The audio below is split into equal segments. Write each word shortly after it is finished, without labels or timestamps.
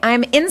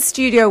I'm in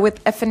studio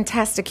with a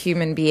fantastic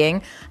human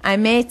being. I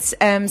met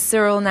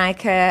Cyril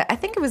Naicker, I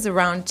think it was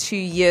around 2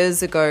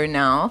 years ago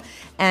now,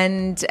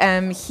 and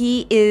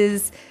he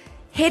is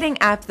heading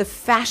up the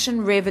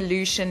fashion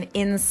revolution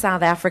in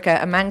South Africa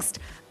amongst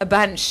a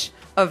bunch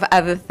of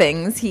other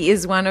things. He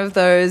is one of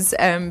those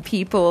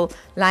people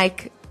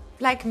like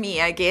me,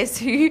 I guess,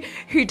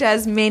 who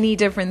does many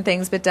different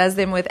things, but does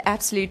them with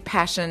absolute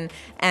passion,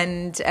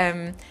 and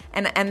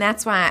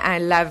that's why I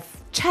love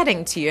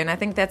chatting to you, and I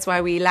think that's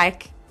why we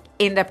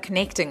end up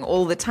connecting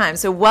all the time.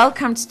 So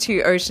welcome to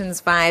Two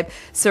Oceans Vibe.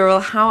 Cyril,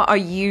 how are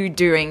you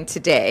doing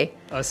today?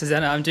 Oh,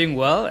 Susana, I'm doing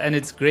well, and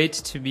it's great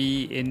to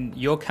be in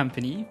your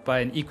company by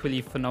an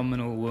equally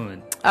phenomenal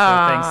woman. So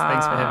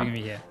thanks for having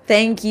me here.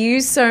 Thank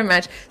you so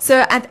much.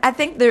 So I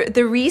think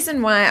the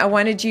reason why I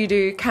wanted you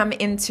to come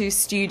into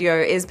studio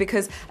is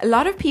because a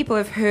lot of people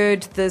have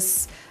heard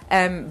this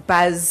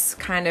buzz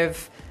kind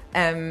of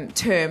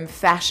term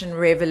fashion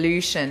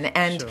revolution,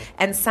 and Sure.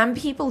 and some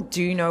people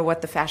do know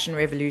what the fashion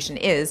revolution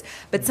is,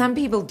 but some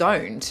people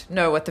don't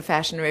know what the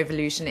fashion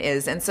revolution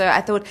is. And so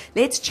I thought,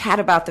 let's chat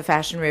about the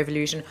fashion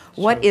revolution.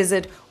 What Sure. is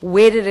it?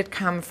 Where did it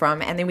come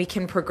from? And then we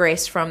can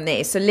progress from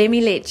there. So let me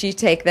let you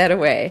take that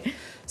away.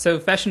 So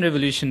fashion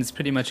revolution is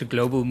pretty much a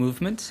global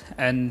movement,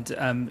 and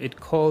it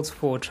calls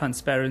for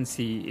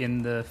transparency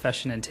in the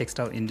fashion and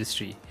textile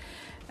industry.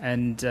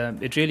 And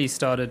it really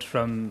started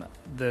from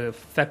the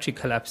factory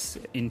collapse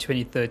in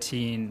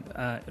 2013,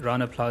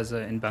 Rana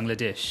Plaza in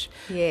Bangladesh,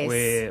 Yes.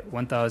 where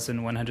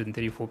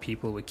 1,134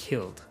 people were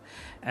killed.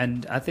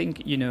 And I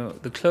think,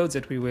 the clothes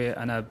that we wear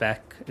on our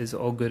back is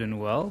all good and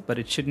well, but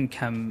it shouldn't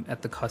come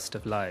at the cost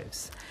of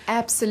lives.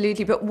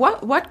 Absolutely. But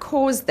what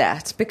caused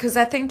that? Because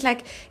I think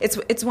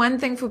it's one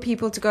thing for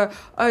people to go,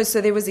 oh,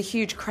 so there was a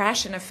huge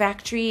crash in a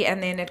factory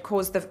and then it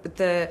caused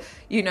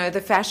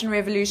the fashion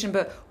revolution.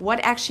 But what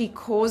actually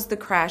caused the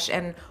crash,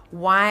 and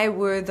why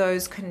were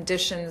those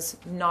conditions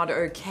not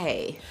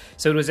okay?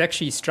 So it was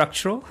actually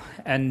structural,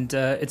 and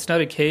it's not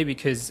okay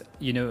because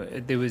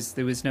there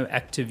was no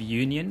active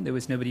union. There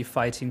was nobody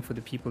fighting for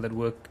the people that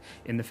work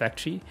in the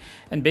factory,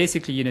 and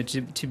basically,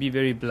 to be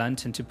very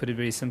blunt and to put it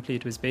very simply,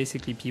 it was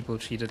basically people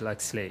treated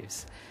like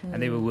slaves,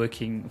 and they were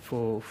working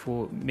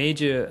for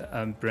major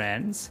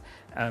brands,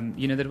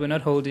 that were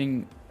not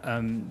holding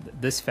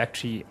this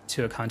factory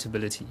to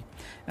accountability.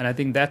 And I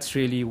think that's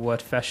really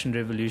what fashion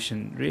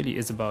revolution really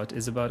is about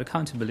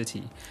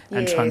accountability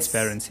and Yes.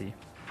 transparency.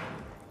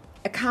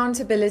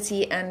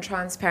 Accountability and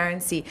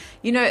transparency.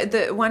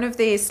 One of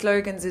their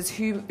slogans is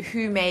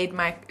who made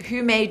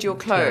your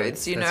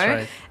clothes, That's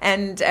right.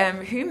 And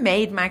who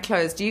made my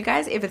clothes? Do you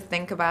guys ever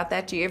think about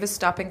that? Do you ever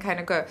stop and kind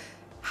of go,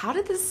 how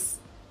did this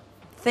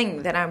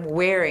thing that I'm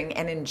wearing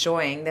and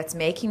enjoying, that's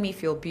making me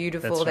feel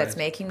beautiful, that's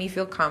right. making me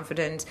feel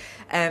confident,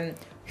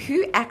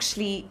 who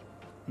actually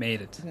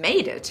Made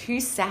it. Who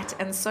sat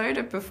and sewed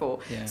it before?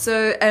 Yeah.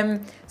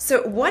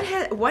 So what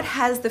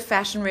has the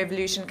fashion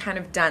revolution kind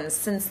of done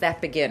since that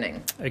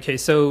beginning? Okay,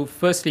 so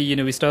firstly,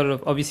 we started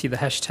off, obviously the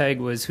hashtag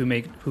was who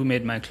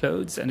made my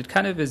clothes, and it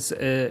kind of is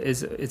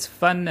it's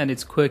fun and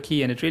it's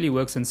quirky, and it really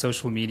works on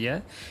social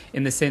media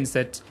in the sense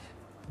that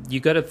you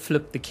got to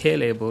flip the care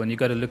label and you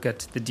got to look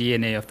at the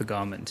DNA of the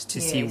garment to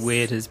see Yes.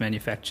 where it is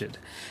manufactured.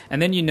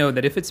 And then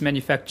that if it's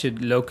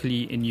manufactured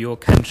locally in your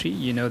country,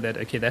 that,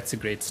 okay, that's a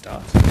great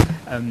start.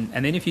 And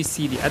then if you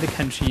see the other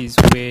countries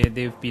where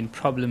there have been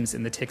problems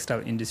in the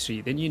textile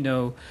industry, then you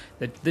know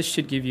that this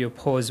should give you a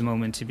pause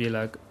moment to be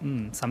like,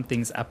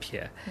 something's up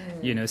here.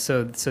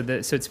 So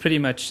it's pretty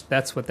much,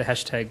 that's what the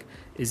hashtag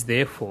is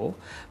there for.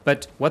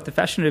 But what the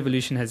fashion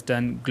revolution has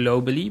done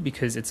globally,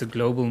 because it's a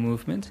global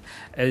movement,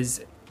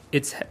 is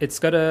it's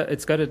got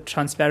a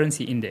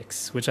transparency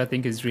index, which I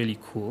think is really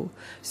cool.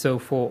 So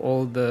for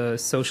all the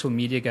social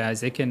media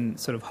guys, they can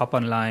sort of hop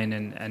online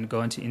and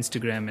go onto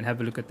Instagram and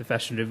have a look at the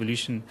Fashion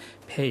Revolution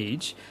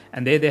page,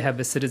 and there they have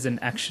a citizen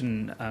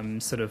action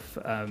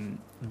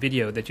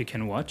video that you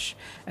can watch,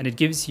 and it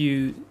gives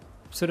you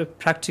sort of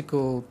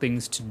practical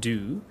things to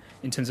do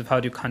in terms of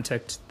how to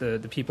contact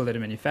the people that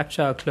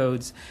manufacture our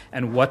clothes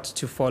and what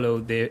to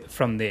follow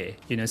from there.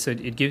 So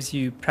it gives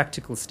you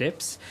practical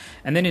steps.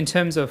 And then in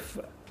terms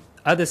of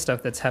other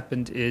stuff that's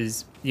happened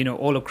is,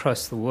 all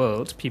across the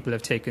world, people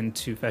have taken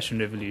to Fashion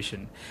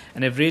Revolution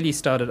and have really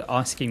started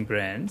asking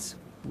brands,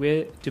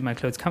 where do my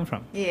clothes come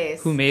from?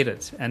 Yes. Who made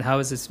it? And how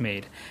is this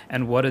made?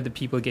 And what are the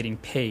people getting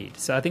paid?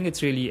 So I think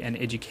it's really an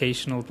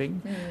educational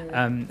thing.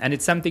 And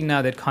it's something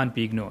now that can't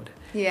be ignored.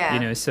 Yeah.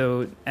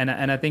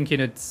 And I think,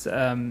 it's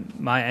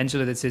Maya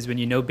Angelou that says, when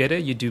you know better,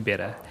 you do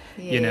better.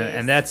 Yes.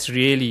 And that's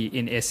really,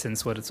 in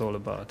essence, what it's all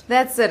about.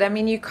 That's it. I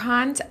mean, you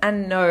can't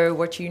unknow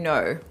what you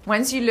know.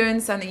 Once you learn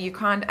something, you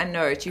can't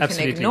unknow it. You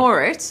Absolutely. can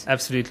ignore it.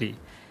 Absolutely.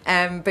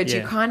 But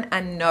you Yeah. can't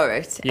unknow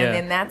it. Yeah.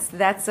 And then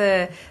that's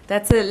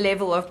a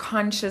level of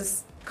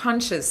consciousness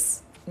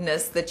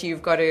that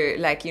you've got to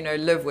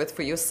live with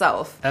for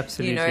yourself.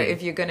 Absolutely.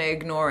 If you're going to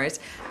ignore it.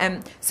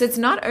 So it's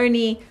not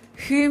only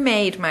who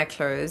made my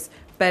clothes,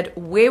 but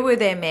where were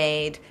they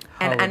made,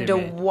 and under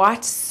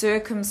what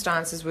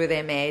circumstances were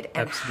they made,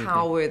 and Absolutely.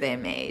 how were they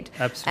made.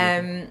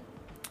 Absolutely.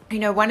 You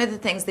know, one of the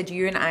things that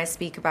you and I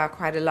speak about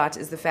quite a lot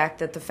is the fact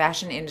that the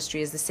fashion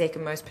industry is the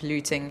second most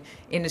polluting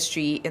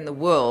industry in the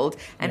world.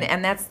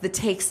 And that's the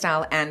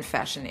textile and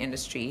fashion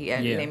industry.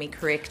 Let me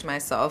correct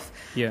myself.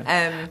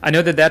 Yeah. I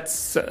know that's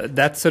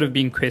sort of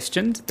being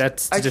questioned. That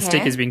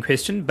statistic is being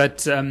questioned.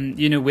 But,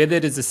 you know, whether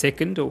it is the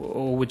second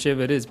or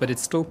whichever it is, but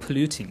it's still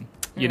polluting.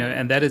 You know,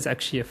 and that is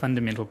actually a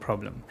fundamental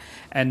problem.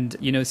 And,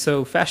 you know,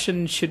 so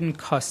fashion shouldn't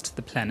cost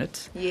the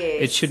planet.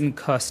 Yes. It shouldn't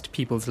cost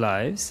people's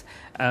lives.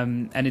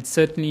 And it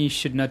certainly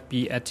should not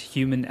be at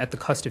the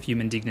cost of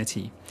human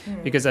dignity.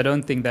 Because I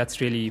don't think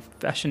that's really,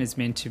 fashion is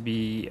meant to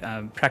be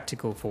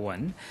practical for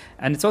one.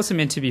 And it's also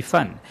meant to be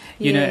fun.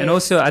 You know, and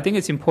also I think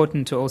it's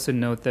important to also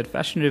note that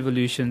fashion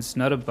revolution's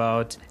not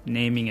about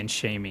naming and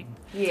shaming.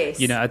 Yes.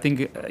 You know, I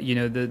think, you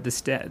know,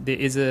 there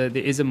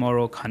is a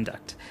moral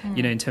conduct,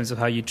 you know, in terms of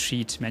how you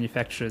treat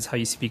manufacturers, how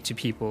you speak to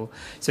people.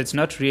 So it's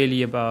not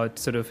really about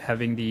sort of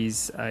having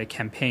these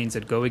campaigns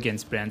that go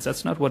against brands.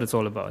 That's not what it's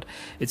all about.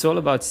 It's all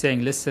about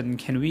saying, listen,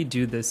 can we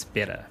do this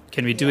better?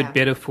 Can we do it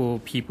better for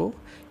people?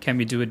 Can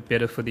we do it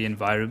better for the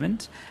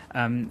environment?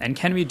 And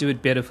can we do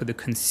it better for the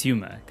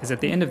consumer? Because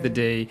at the end of the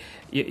day,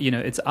 you know,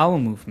 it's our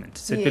movement.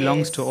 So it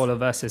belongs to all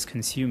of us as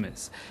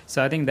consumers.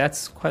 So I think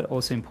that's quite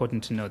also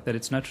important to note, that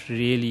it's not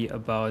really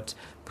about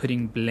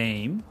putting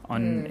blame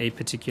on a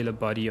particular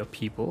body of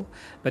people,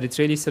 but it's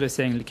really sort of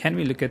saying, can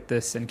we look at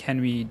this and can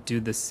we do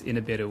this in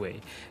a better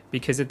way?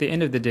 Because at the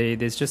end of the day,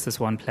 there's just this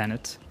one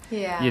planet.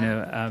 Yeah. You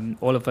know,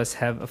 all of us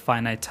have a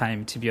finite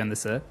time to be on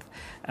this earth.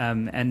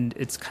 And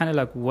it's kind of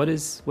like, what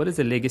is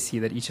the legacy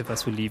that each of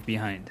us will leave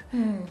behind?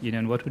 You know,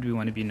 and what would we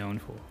want to be known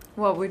for?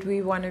 What would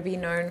we want to be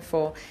known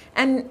for?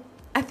 And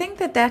I think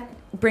that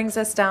brings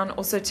us down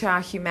also to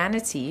our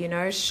humanity. You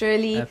know,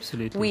 surely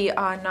we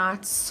are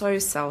not so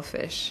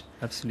selfish.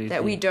 Absolutely.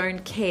 That we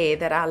don't care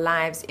that our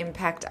lives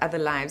impact other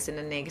lives in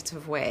a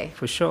negative way.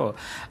 For sure.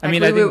 I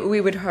think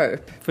we would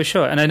hope. For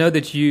sure. And I know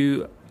that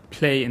you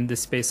play in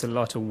this space a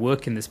lot, or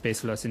work in this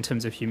space a lot in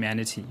terms of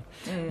humanity,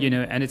 you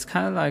know, and it's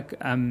kind of like,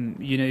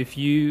 you know, if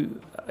you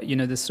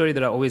know, the story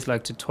that I always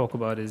like to talk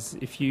about is,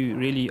 if you're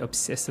really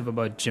obsessive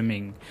about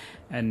gymming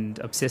and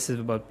obsessive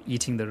about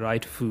eating the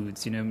right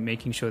foods, you know,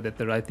 making sure that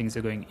the right things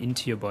are going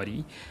into your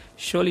body,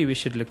 surely we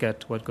should look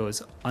at what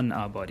goes on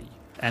our body.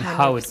 And 100%.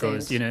 How it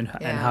goes, you know,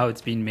 and how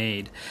it's been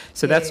made.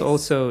 So that's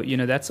also, you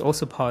know, that's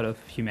also part of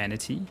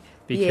humanity,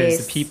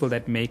 because the people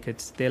that make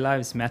it, their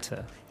lives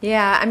matter.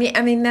 Yeah, I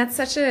mean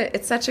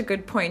it's such a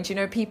good point. You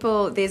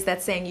know, there's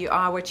that saying, you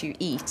are what you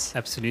eat.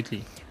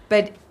 Absolutely.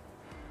 But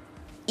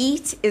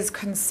eat is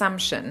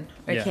consumption,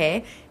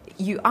 okay? Yeah.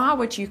 You are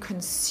what you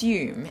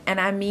consume, and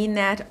I mean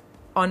that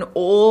on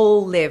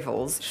all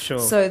levels. Sure.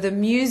 So the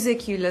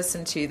music you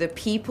listen to, the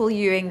people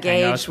you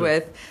engage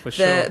with,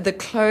 the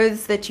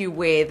clothes that you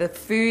wear, the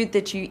food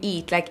that you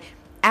eat, like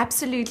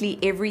absolutely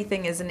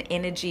everything is an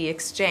energy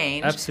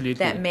exchange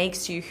that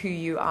makes you who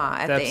you are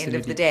at the end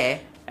of the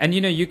day. And,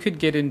 you know, you could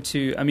get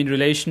into, I mean,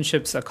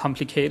 relationships are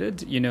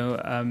complicated, you know,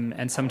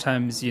 and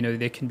sometimes, you know,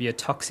 there can be a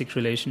toxic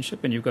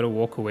relationship and you've got to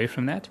walk away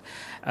from that.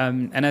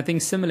 And I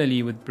think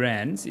similarly with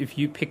brands, if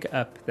you pick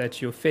up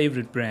that your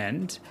favorite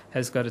brand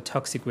has got a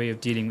toxic way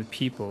of dealing with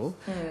people,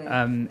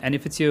 and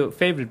if it's your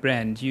favorite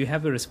brand, you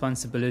have a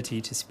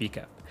responsibility to speak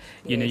up.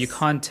 You know, you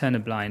can't turn a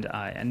blind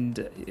eye.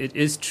 And it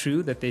is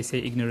true that they say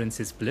ignorance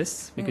is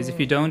bliss, because if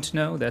you don't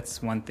know,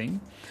 that's one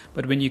thing.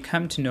 But when you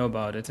come to know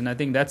about it, and I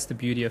think that's the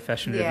beauty of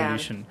Fashion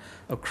Revolution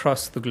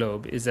across the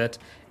globe, is that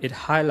it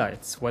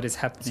highlights what is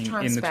happening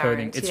in the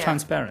clothing. It's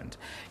transparent,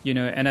 you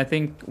know, and I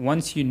think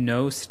once you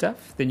know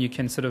stuff, then you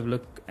can sort of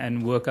look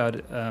and work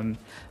out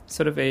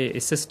sort of a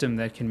system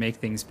that can make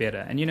things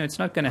better. And, you know, it's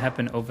not going to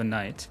happen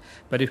overnight,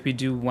 but if we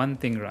do one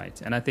thing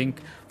right, and I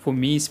think for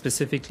me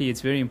specifically,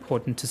 it's very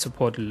important to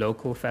support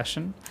local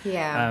fashion,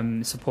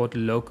 support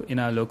in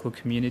our local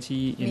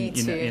community,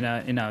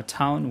 in our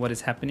town, what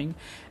is happening.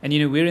 And, you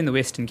know, we're in the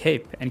Western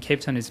Cape, and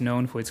Cape Town is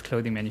known for its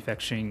clothing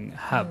manufacturing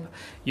hub,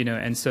 you know,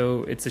 and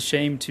so it's a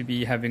shame to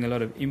be having a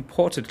lot of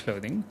imported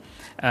clothing.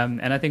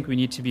 And I think we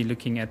need to be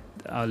looking at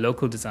our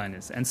local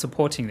designers and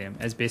supporting them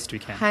as best we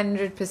can.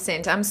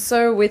 100%. I'm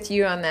so with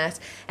you on that.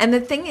 And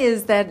the thing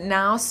is that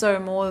now, so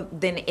more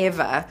than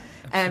ever,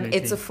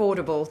 it's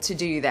affordable to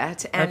do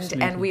that,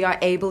 and we are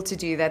able to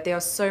do that. There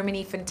are so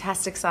many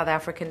fantastic South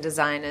African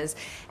designers,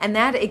 and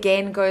that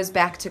again goes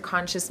back to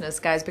consciousness,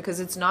 guys, because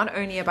it's not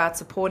only about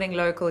supporting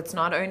local, it's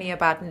not only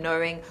about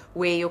knowing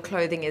where your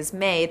clothing is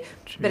made,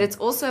 but it's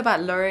also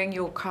about lowering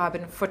your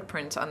carbon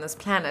footprint on this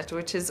planet,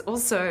 which is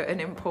also an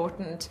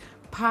important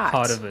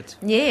part of it.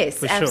 Yes,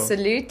 for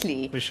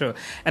absolutely. For sure.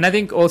 And I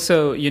think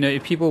also, you know,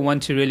 if people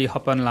want to really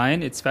hop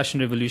online, it's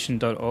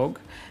fashionrevolution.org,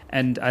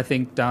 and I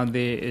think down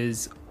there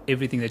is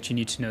everything that you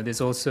need to know.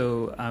 There's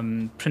also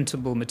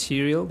printable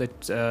material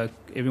that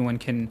everyone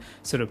can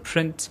sort of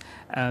print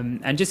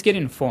and just get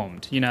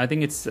informed. I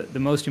think it's the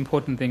most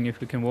important thing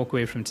if we can walk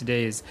away from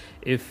today is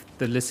if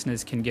the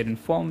listeners can get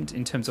informed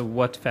in terms of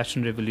what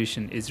Fashion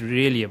Revolution is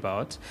really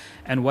about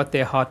and what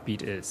their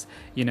heartbeat is.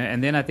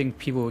 And then I think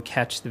people will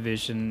catch the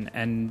vision,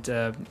 and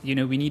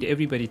we need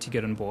everybody to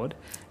get on board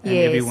and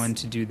everyone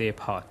to do their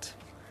part.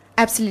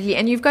 Absolutely.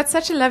 And you've got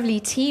such a lovely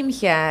team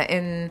here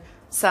in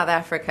South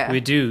Africa. We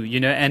do,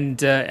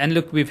 and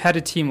look, we've had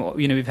a team,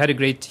 we've had a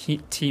great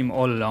team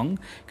all along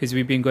because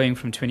we've been going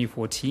from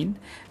 2014,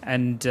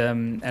 and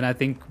I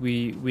think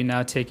we're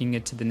now taking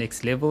it to the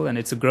next level, and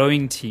it's a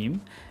growing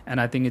team, and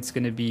I think it's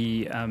going to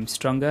be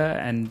stronger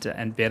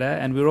and better,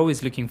 and we're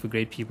always looking for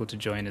great people to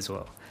join as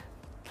well.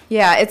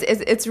 Yeah,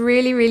 it's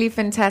really, really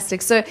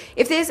fantastic. So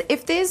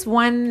if there's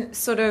one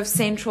sort of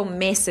central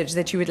message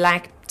that you would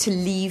like to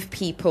leave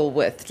people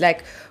with,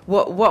 like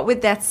what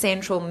would that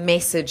central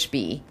message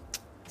be?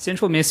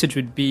 Central message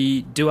would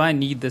be, do I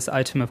need this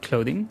item of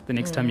clothing the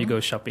next time you go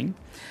shopping?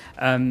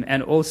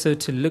 And also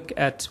to look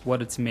at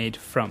what it's made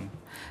from.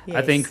 Yes.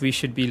 I think we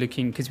should be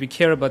looking, because we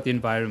care about the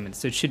environment,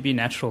 so it should be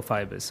natural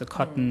fibers, so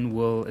cotton,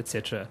 wool,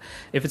 etc.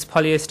 If it's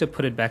polyester,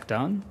 put it back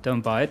down. Don't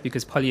buy it,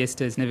 because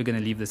polyester is never going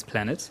to leave this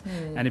planet,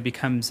 and it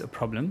becomes a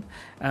problem.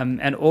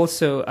 And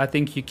also, I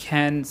think you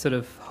can sort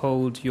of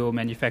hold your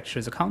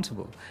manufacturers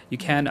accountable. You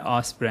can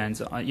ask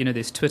brands,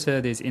 there's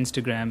Twitter, there's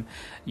Instagram,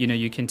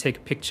 you can take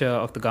a picture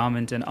of the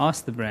garment and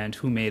ask the brand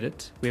who made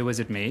it, where was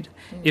it made,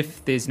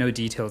 if there's no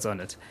details on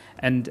it.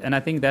 And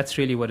I think that's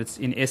really what it's,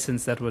 in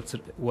essence, that's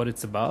what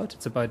it's about.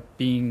 It's about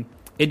being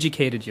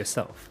educated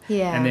yourself,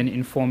 and then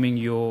informing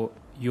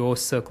your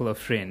circle of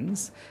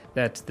friends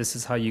that this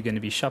is how you're going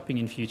to be shopping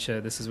in future,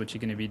 this is what you're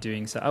going to be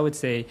doing. So I would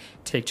say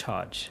take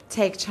charge.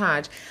 Take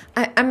charge.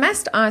 I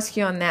must ask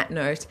you on that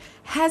note,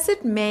 has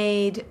it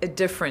made a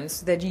difference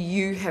that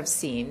you have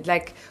seen,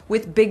 like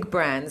with big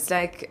brands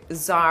like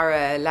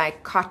Zara,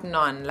 like Cotton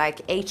On,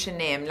 like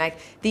H&M, like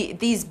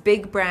these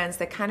big brands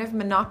that kind of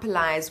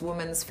monopolize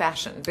women's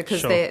fashion,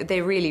 because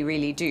they really,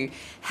 really do.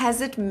 Has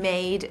it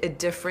made a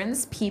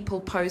difference,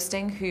 people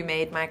posting who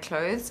made my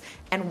clothes,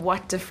 and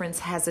what difference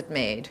has it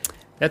made?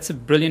 That's a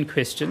brilliant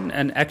question,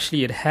 and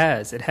actually it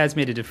has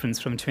made a difference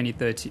from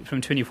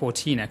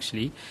 2014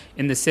 actually,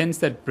 in the sense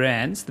that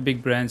brands, the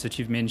big brands that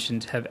you've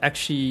mentioned, have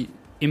actually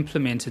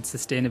implemented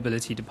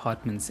sustainability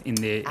departments in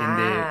their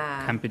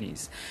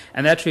companies,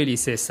 and that really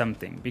says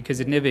something, because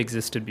it never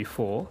existed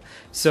before.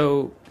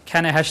 So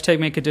can a hashtag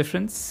make a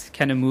difference?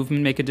 Can a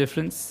movement make a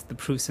difference? The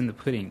proof's in the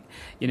pudding,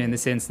 in the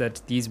sense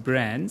that these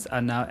brands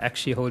are now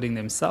actually holding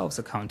themselves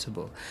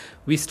accountable.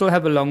 We still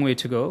have a long way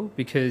to go,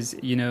 because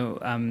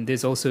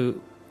there's also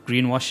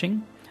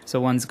greenwashing.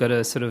 So one's got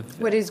to sort of...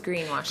 What is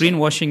greenwashing?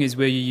 Greenwashing is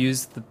where you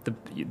use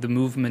the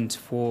movement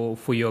for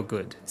your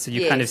good. So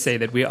you kind of say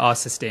that we are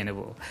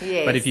sustainable.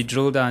 Yes. But if you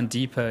drill down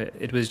deeper,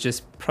 it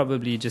was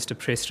probably just a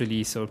press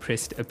release or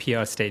a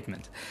PR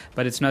statement.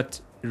 But it's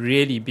not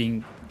really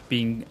being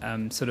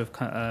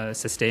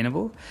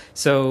sustainable.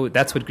 So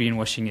that's what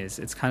greenwashing is.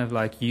 It's kind of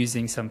like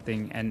using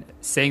something and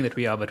saying that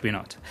we are, but we're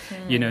not.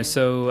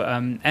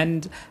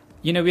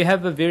 We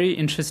have a very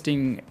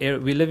interesting era.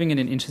 We're living in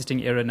an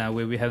interesting era now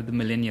where we have the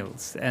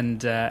millennials,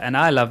 and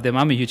I love them.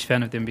 I'm a huge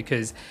fan of them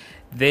because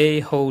they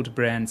hold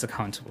brands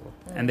accountable,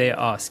 and they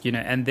ask,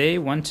 and they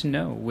want to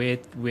know where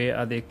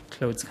are their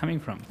clothes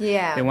coming from.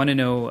 Yeah, they want to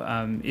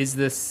know, is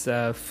this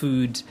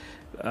food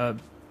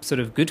sort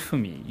of good for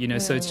me,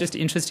 So it's just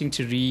interesting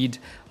to read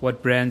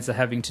what brands are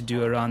having to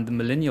do around the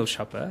millennial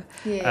shopper.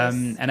 Yes.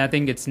 And I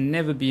think it's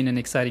never been an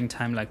exciting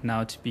time like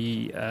now to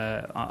be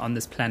on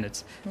this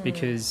planet,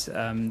 because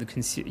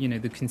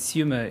the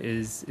consumer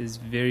is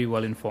very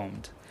well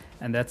informed,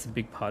 and that's a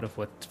big part of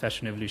what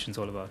Fashion Revolution is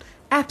all about.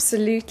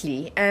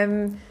 Absolutely.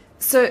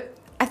 So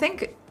I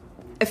think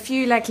a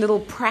few little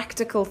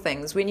practical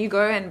things when you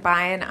go and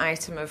buy an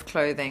item of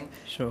clothing.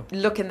 Sure.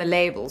 Look in the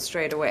label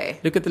straight away.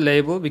 Look at the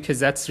label, because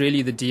that's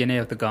really the DNA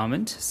of the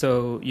garment.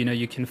 So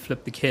you can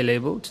flip the care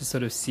label to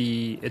sort of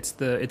see it's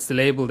the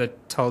label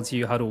that tells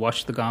you how to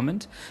wash the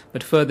garment.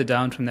 But further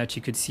down from that,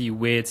 you could see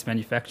where it's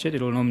manufactured.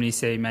 It will normally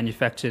say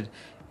manufactured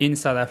in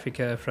South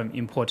Africa from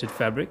imported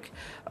fabric,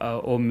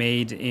 or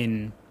made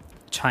in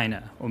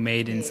China, or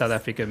made in South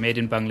Africa, made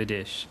in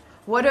Bangladesh.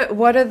 What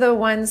are the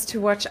ones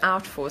to watch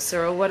out for,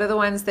 Cyril? What are the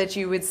ones that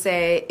you would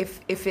say,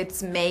 if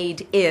it's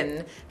made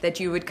in, that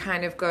you would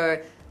kind of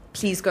go,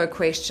 please go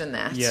question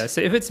that? Yeah,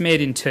 so if it's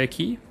made in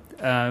Turkey,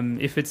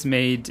 if it's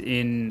made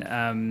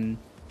in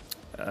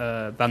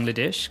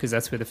Bangladesh, because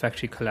that's where the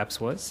factory collapse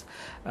was.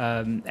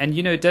 And,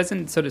 it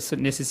doesn't sort of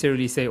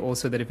necessarily say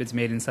also that if it's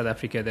made in South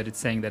Africa that it's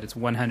saying that it's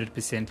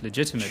 100%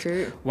 legitimate.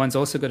 True. One's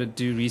also got to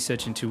do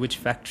research into which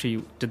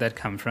factory did that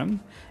come from,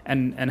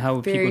 and how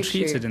were people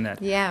treated in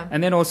that. Yeah.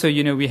 And then also,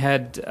 we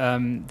had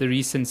the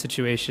recent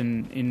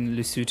situation in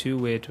Lesotho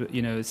where,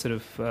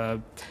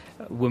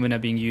 women are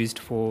being used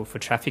for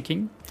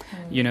trafficking.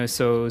 You know,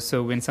 so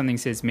when something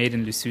says made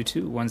in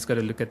Lesotho, one's got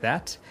to look at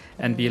that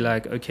and be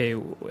like, okay,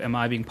 am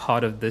I being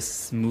part of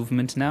this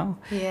movement now?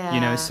 Yeah.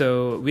 You know,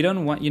 so we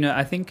don't want, you know,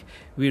 I think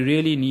we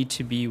really need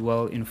to be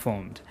well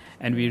informed.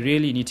 And we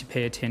really need to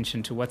pay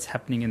attention to what's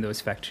happening in those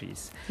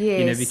factories. Yes.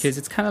 You know, because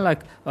it's kind of like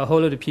a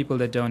whole lot of people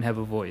that don't have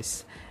a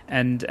voice.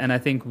 And I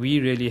think we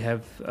really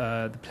have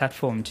the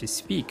platform to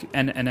speak.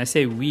 And I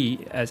say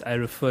we as I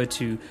refer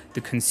to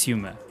the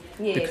consumer.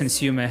 Yes. The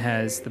consumer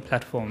has the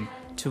platform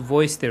to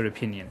voice their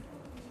opinion.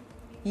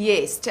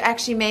 Yes, to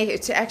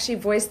actually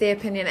voice their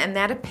opinion, and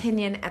that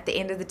opinion at the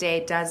end of the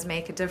day does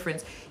make a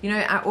difference. You know,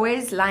 I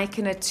always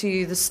liken it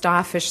to the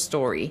starfish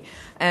story.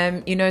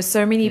 You know,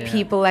 so many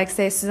people like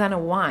say, Susana,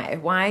 why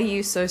are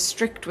you so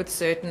strict with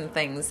certain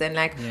things, and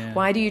like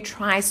why do you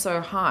try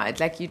so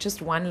hard? Like, you're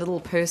just one little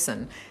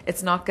person.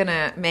 It's not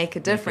gonna make a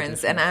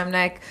difference. And I'm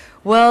like,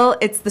 well,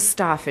 it's the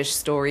starfish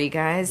story,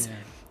 guys. Yeah.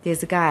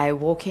 There's a guy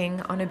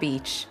walking on a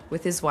beach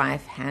with his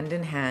wife, hand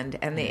in hand,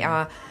 and they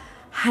are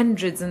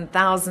hundreds and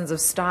thousands of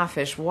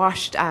starfish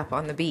washed up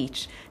on the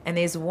beach, and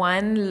there's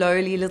one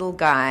lowly little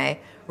guy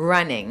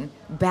running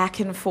back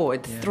and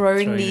forth,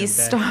 throwing these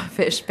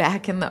starfish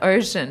back in the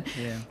ocean.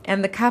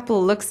 And the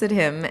couple looks at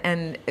him,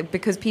 and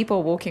because people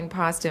are walking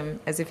past him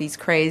as if he's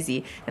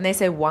crazy, and they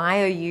say,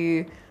 why are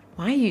you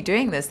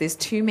doing this? There's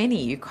too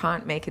many. You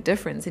can't make a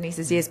difference. And he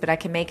says, yes, but I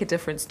can make a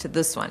difference to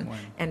this one.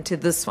 And to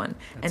this one,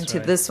 and to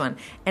this one.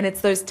 And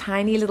it's those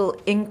tiny little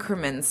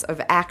increments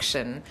of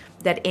action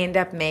that end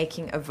up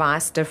making a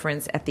vast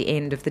difference at the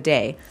end of the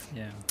day.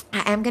 Yeah.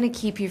 I am going to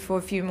keep you for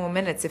a few more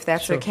minutes, if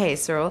that's Sure. okay,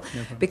 Cyril, No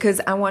problem.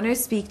 because I want to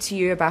speak to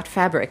you about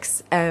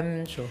fabrics.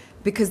 Sure.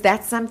 Because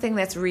that's something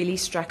that's really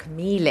struck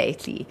me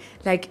lately.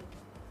 Like,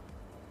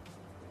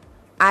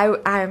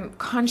 I'm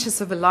conscious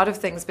of a lot of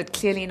things, but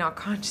clearly not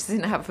conscious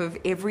enough of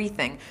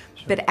everything.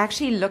 Sure. But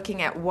actually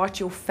looking at what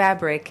your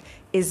fabric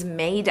is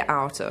made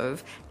out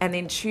of, and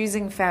then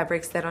choosing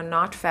fabrics that are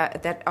not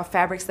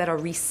fabrics that are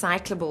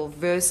recyclable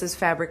versus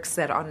fabrics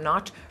that are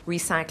not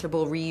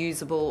recyclable,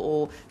 reusable,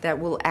 or that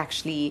will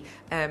actually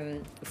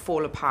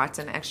fall apart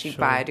and actually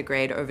Sure.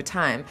 biodegrade over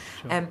time.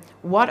 Sure.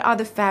 What are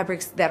the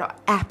fabrics that are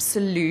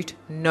absolute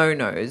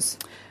no-nos?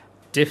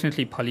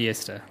 Definitely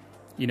polyester.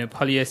 You know,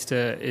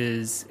 polyester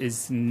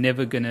is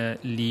never going to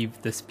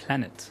leave this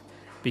planet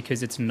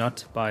because it's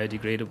not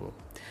biodegradable.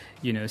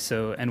 You know,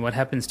 so, and what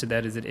happens to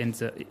that is it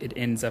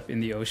ends up in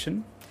the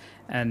ocean,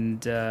 and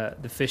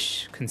the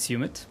fish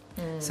consume it.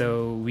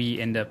 So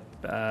we end up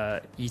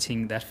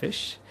eating that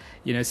fish.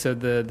 You know, so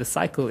the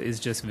cycle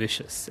is just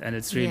vicious, and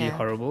it's really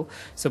horrible.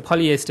 So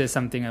polyester is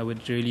something I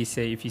would really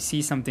say, if you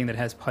see something that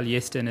has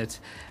polyester in it,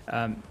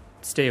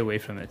 stay away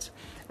from it.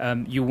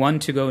 You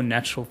want to go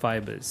natural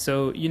fibers.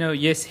 So, you know,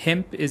 yes,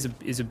 hemp is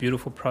a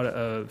beautiful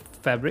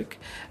fabric,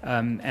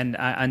 and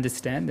I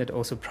understand that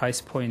also price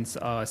points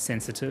are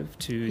sensitive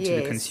to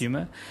the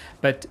consumer.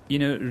 But, you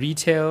know,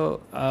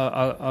 retail,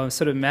 our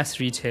sort of mass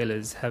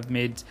retailers have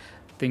made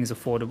things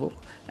affordable,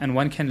 and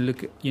one can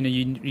look, you know,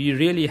 you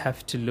really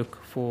have to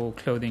look for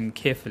clothing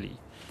carefully.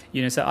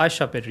 You know, so I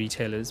shop at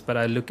retailers, but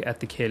I look at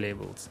the care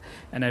labels,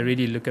 and I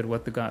really look at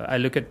I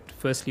look at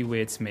firstly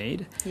where it's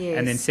made,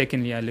 and then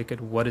secondly I look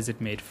at what is it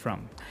made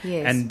from.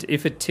 And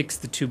if it ticks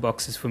the two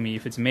boxes for me,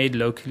 if it's made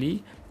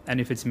locally and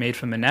if it's made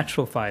from a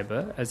natural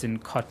fiber, as in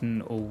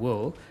cotton or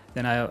wool,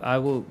 then I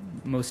will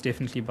most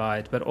definitely buy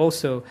it. But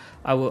also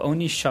I will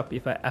only shop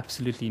if I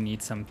absolutely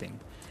need something.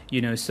 You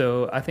know,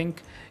 so I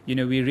think, you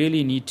know, we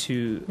really need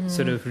to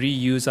sort of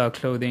reuse our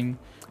clothing.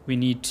 We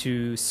need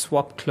to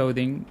swap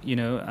clothing, you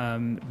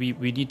know,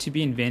 we need to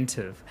be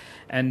inventive.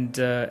 And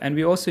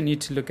we also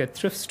need to look at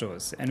thrift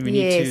stores, and we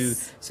need to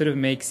sort of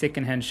make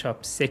secondhand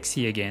shops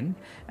sexy again,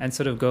 and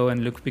sort of go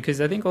and look, because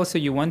I think also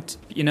you want,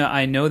 you know,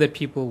 I know that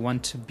people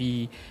want to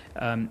be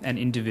an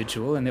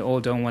individual, and they all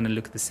don't want to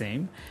look the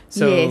same.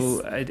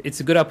 So it's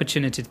a good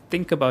opportunity to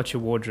think about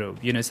your wardrobe,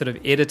 you know, sort of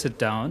edit it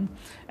down.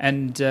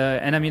 And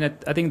I mean,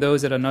 I think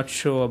those that are not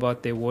sure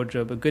about their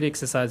wardrobe, a good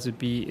exercise would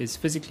be is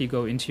physically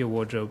go into your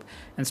wardrobe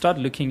and start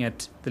looking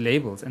at the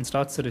labels and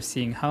start sort of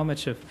seeing how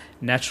much of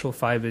natural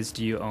fibers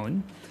do you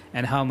own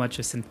and how much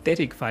of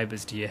synthetic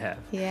fibers do you have.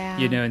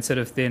 You know, and sort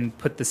of then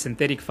put the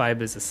synthetic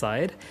fibers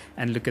aside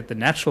and look at the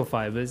natural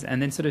fibers,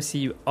 and then sort of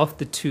see of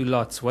the two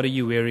lots, what are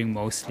you wearing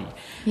mostly.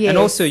 And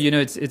also, you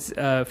know, it's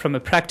from a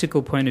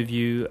practical point of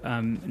view,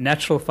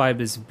 natural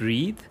fibers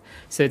breathe,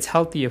 so it's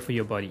healthier for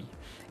your body.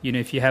 You know,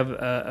 if you have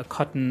a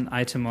cotton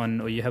item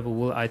on or you have a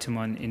wool item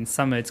on, in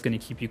summer it's going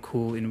to keep you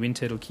cool, in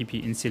winter it'll keep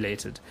you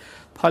insulated.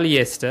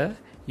 Polyester,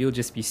 you'll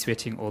just be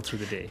sweating all through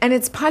the day. And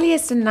it's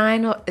polyester,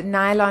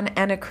 nylon,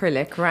 and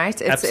acrylic,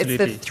 right? It's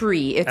the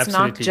three. It's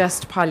not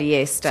just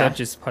polyester. It's not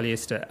just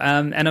polyester.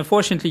 And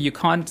unfortunately, you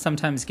can't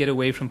sometimes get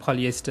away from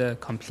polyester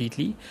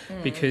completely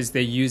because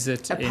they use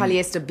it in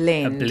polyester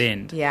blend. A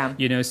blend. Yeah.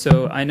 You know,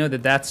 so I know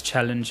that that's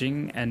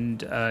challenging,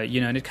 and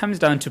you know, and it comes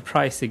down to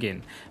price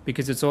again,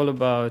 because it's all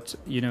about,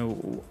 you know,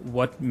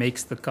 what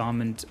makes the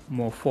garment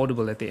more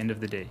affordable at the end of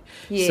the day.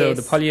 So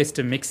the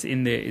polyester mix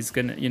in there is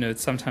gonna, you know,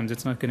 sometimes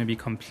it's not going to be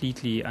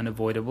completely really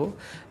unavoidable.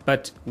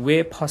 But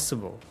where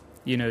possible,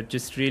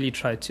 just really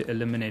try to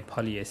eliminate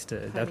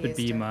polyester. That would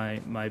be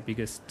my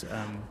biggest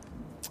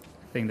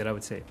thing that I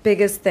would say.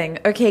 Biggest thing.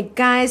 Okay,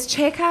 guys,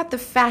 check out the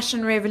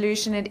Fashion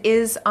Revolution. It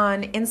is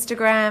on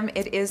Instagram.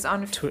 It is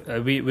on...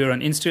 we're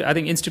on Insta. I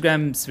think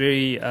Instagram's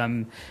very,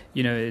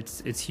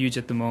 it's huge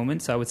at the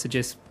moment. So I would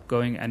suggest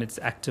going, and it's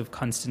active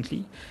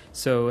constantly.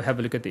 So have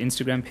a look at the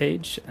Instagram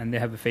page, and they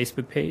have a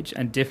Facebook page,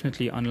 and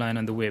definitely online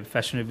on the web,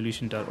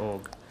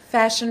 fashionrevolution.org.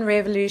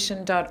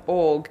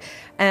 Fashionrevolution.org.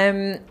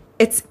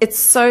 It's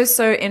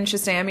so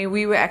interesting. I mean,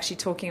 we were actually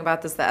talking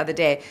about this the other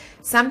day.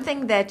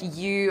 Something that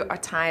you are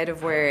tired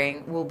of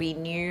wearing will be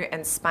new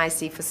and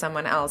spicy for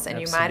someone else, and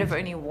Absolutely. You might have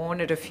only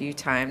worn it a few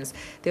times.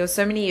 There are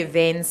so many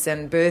events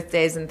and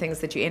birthdays and things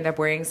that you end up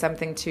wearing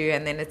something to,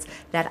 and then it's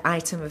that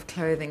item of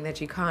clothing that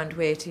you can't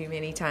wear too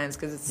many times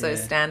because it's so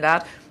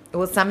standout.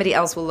 Well, somebody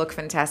else will look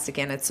fantastic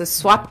in it. So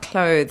swap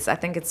clothes. I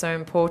think it's so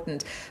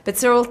important. But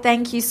Cyril,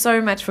 thank you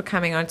so much for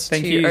coming on to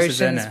Oceans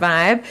Susana.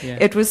 Vibe. Yeah.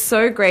 It was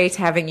so great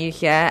having you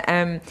here.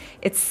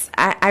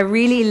 I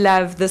really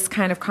love this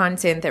kind of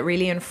content that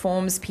really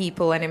informs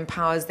people and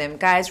empowers them.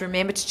 Guys,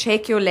 remember to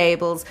check your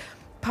labels.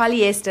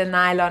 Polyester,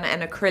 nylon,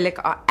 and acrylic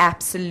are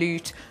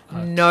absolute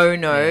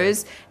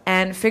no-nos. Yeah.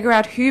 And figure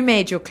out who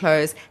made your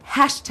clothes.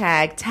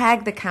 Hashtag,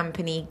 tag the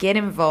company, get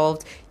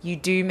involved. You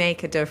do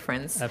make a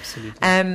difference. Absolutely.